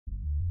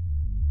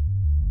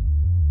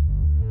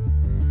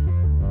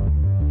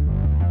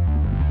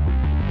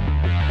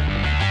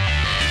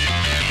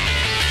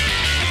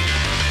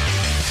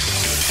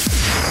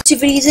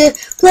two videos here,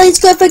 playing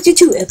Sky Factory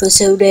 2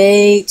 episode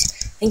 8.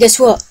 And guess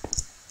what?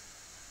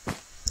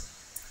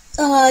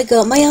 I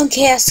got my own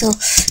castle.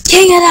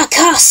 King of the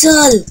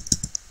castle!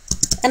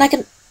 And I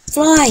can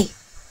fly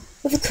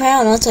with a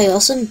crown, aren't I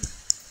awesome?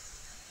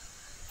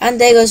 And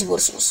there goes the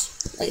water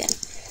source again.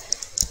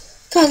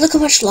 God, look how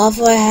much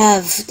lava I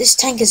have. This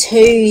tank is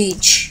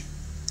huge.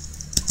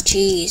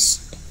 Jeez.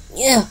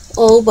 Yeah,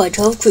 all by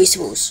 12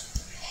 crucibles.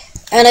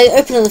 And I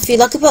opened up a few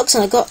lucky blocks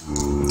and I got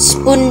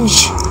sponge,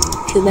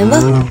 if you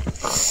remember.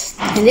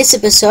 In this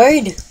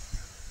episode,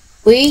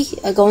 we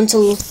are going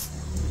to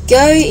go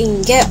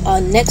and get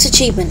our next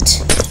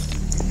achievement.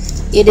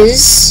 It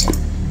is,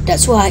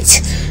 that's right,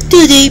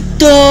 the Deep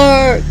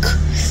Dark.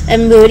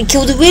 And we already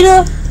killed the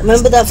winner.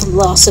 Remember that from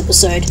last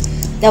episode.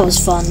 That was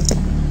fun.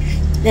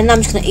 Then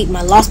I'm just going to eat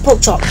my last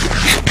pork chop.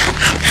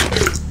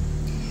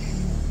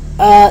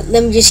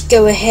 Let me just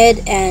go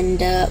ahead and,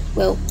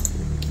 well,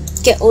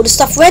 get all the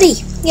stuff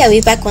ready. Yeah,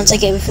 we'll be back once I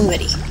get everything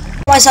ready.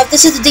 Myself,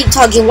 this is the Deep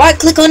Dark. You right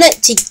click on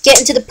it to get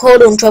into the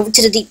portal and travel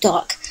to the Deep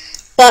Dark.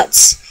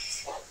 But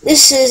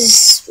this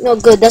is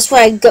not good. That's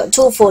why I got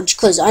Tool Forge,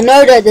 because I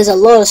know that there's a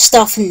lot of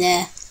stuff in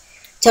there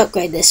to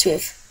upgrade this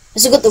with. I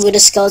still got the Wither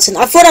Skeleton.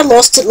 I thought I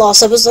lost it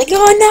last. I was like,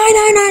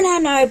 oh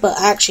no, but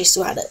I actually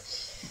still had it.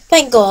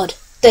 Thank God.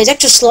 Those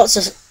extra slots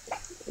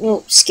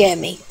scare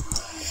me.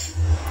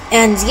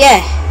 And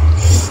yeah,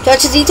 go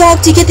to the Deep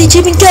Dark to get the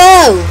achievement.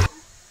 Go!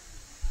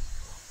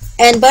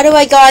 And by the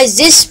way, guys,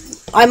 this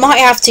I might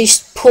have to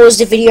pause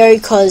the video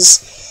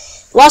because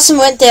last time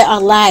I went there, I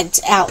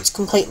lagged out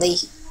completely.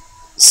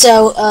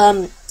 So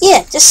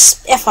yeah,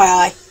 just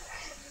FYI.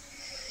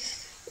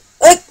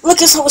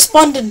 Look, it's not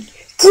responding.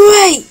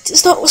 Great,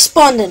 it's not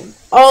responding.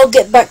 I'll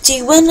get back to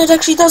you when it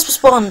actually does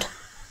respond.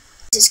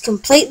 It's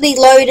completely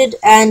loaded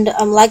and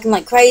I'm lagging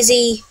like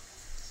crazy.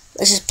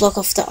 Let's just block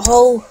off that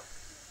hole.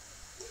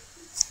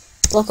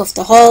 Block off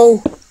the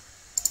hole.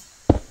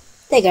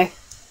 There you go.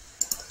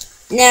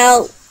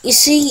 Now, you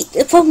see,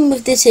 the problem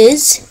with this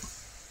is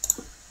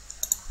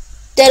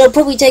that it'll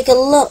probably take a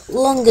lot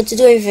longer to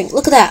do everything.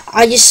 Look at that,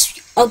 I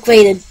just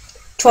upgraded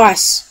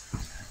twice.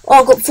 Oh,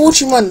 I've got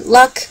Fortune 1,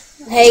 Luck,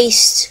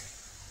 Haste.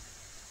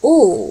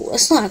 Oh,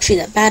 that's not actually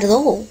that bad at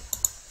all.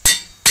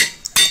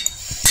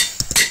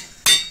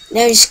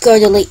 Now just go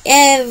delete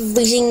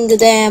every single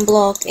damn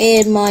block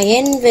in my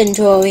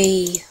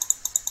inventory.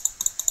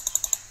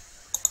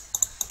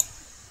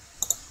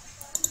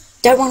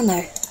 Don't want to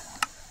know.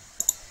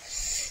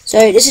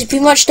 So this is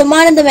pretty much the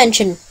minor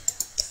dimension.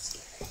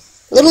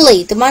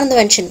 Literally, the minor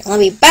dimension. I'll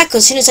be back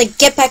as soon as I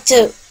get back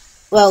to,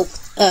 well,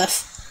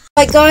 Earth.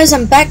 Alright guys,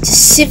 I'm back to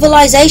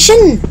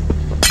civilization.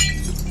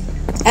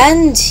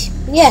 And,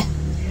 yeah.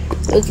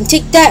 We can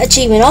tick that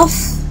achievement off.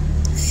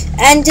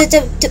 And,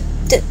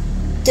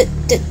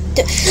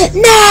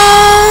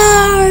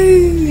 no!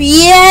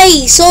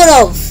 Yay! Sort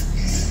of.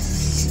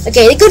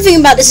 Okay, the good thing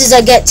about this is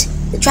I get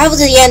to travel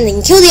to the end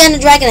and kill the ender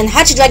dragon and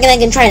hatch a dragon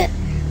egg and train it.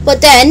 But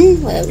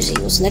then, well,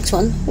 what's the next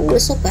one? Oh,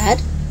 that's not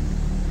bad.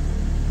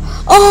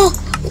 Oh,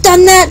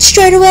 done that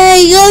straight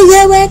away. Oh,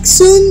 yeah,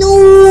 excellent.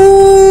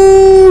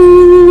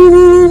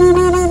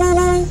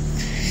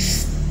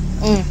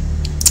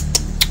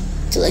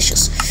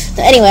 Delicious.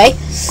 But anyway,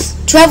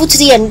 travel to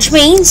the end, which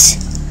means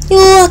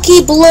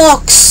lucky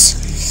blocks.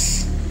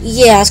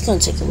 Yeah, it's going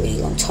to take a really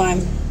long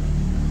time.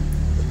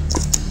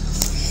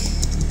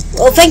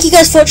 Well, thank you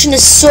guys for watching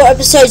this short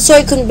episode.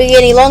 Sorry it couldn't be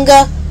any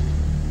longer.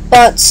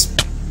 But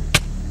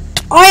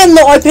I am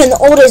not opening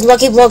all those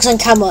lucky blocks on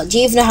camera. Do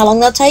you even know how long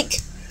that'll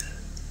take?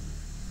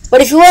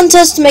 But if you want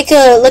us to make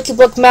a lucky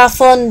block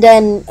marathon,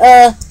 then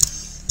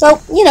well,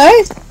 you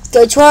know,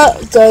 go to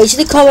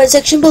the comment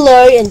section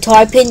below and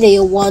type in that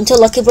you want a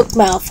lucky block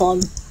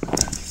marathon,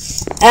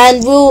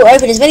 and we'll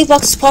open as many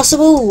blocks as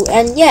possible.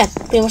 And yeah,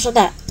 pretty much like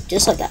that,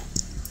 just like that,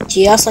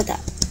 just like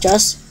that,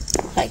 just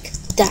like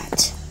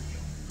that.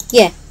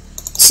 Yeah,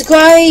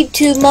 subscribe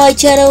to my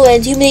channel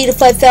and you need the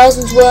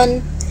 5,000th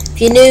one if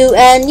you're new.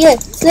 And yeah,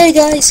 see you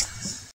guys.